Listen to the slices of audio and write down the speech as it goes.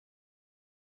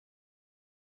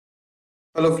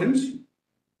Hello friends,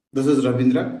 this is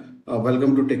Raveendra.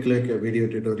 Welcome to TechLake video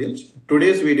tutorials.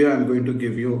 Today's video I'm going to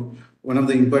give you one of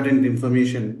the important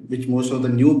information which most of the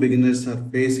new beginners are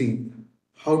facing,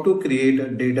 how to create a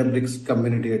Databricks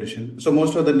community edition. So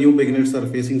most of the new beginners are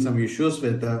facing some issues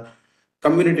with the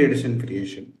community edition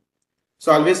creation.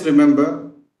 So always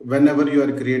remember, whenever you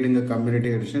are creating a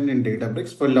community edition in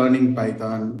Databricks for learning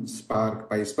Python, Spark,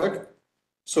 PySpark,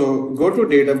 so go to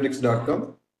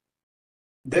databricks.com.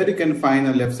 There you can find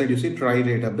on left side, you see try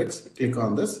Databricks, click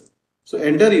on this. So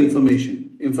enter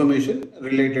information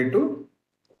related to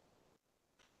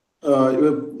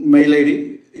your mail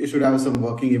ID. You should have some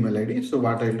working email ID. So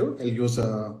what I'll do, I'll use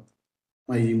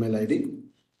my email ID.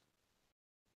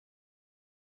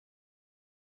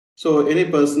 So any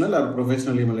personal or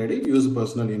professional email ID, use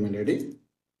personal email ID.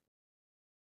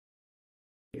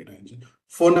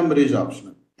 Phone number is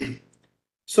optional.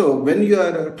 So when you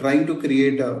are trying to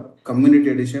create a community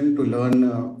edition to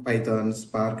learn Python,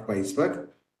 Spark, PySpark,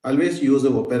 always use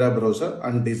the Opera browser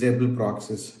and disable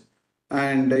proxies.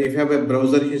 And if you have a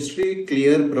browser history,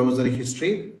 clear browser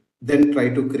history, then try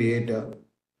to create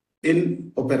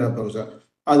in Opera browser.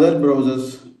 Other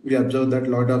browsers, we observe that a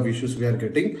lot of issues we are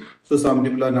getting. So some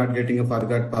people are not getting a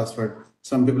forgot password.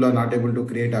 Some people are not able to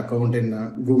create account in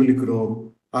Google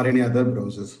Chrome or any other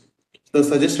browsers. The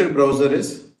suggested browser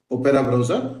is Opera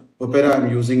browser. Opera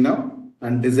I'm using now,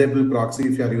 and disable proxy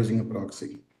if you are using a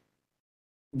proxy.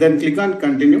 Then click on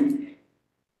continue.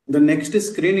 The next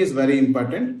screen is very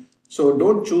important. So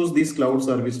don't choose this cloud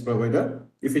service provider.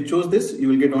 If you choose this, you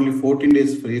will get only 14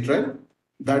 days free trial.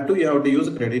 That too, you have to use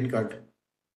a credit card.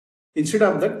 Instead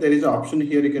of that, there is an option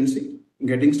here you can see,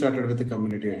 getting started with the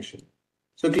community edition.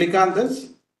 So click on this.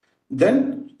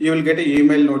 Then you will get an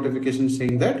email notification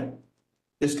saying that,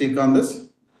 just click on this.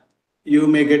 You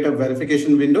may get a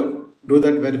verification window, do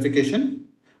that verification.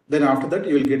 Then after that,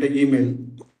 you will get an email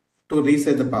to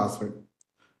reset the password.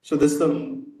 So this is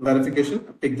the verification,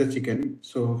 pick the chicken.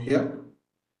 So here,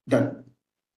 done.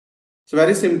 So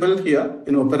very simple here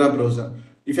in Opera browser.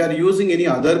 If you are using any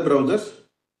other browsers,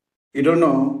 you don't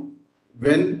know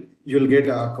when you'll get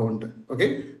an account.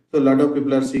 Okay. So a lot of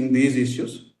people are seeing these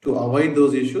issues. To avoid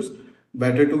those issues,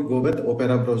 better to go with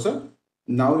Opera browser.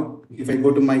 Now, if I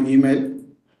go to my email,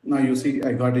 now you see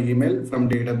I got an email from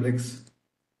Databricks.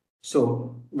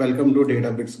 So welcome to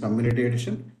Databricks Community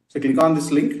Edition. So click on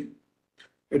this link.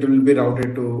 It will be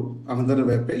routed to another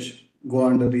web page. Go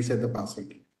and reset the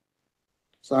password.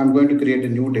 So I'm going to create a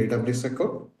new Databricks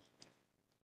account.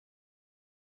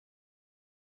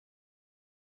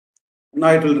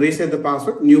 Now it will reset the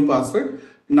password, new password.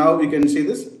 Now you can see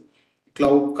this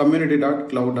cloud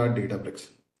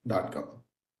community.cloud.databricks.com.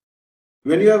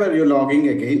 When you're logging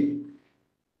again,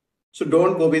 so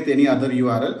don't go with any other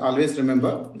URL. Always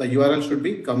remember the URL should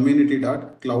be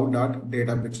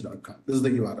community.cloud.databricks.com. This is the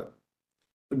URL.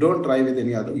 So don't try with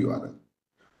any other URL.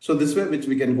 So this way, which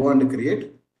we can go and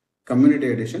create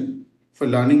community edition for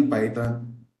learning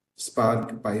Python,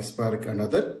 Spark, PySpark, and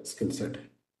other skill set.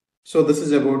 So this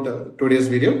is about today's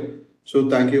video. So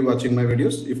thank you for watching my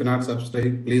videos. If you're not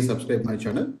subscribed, please subscribe my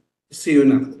channel. See you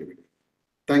in another video.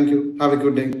 Thank you. Have a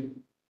good day.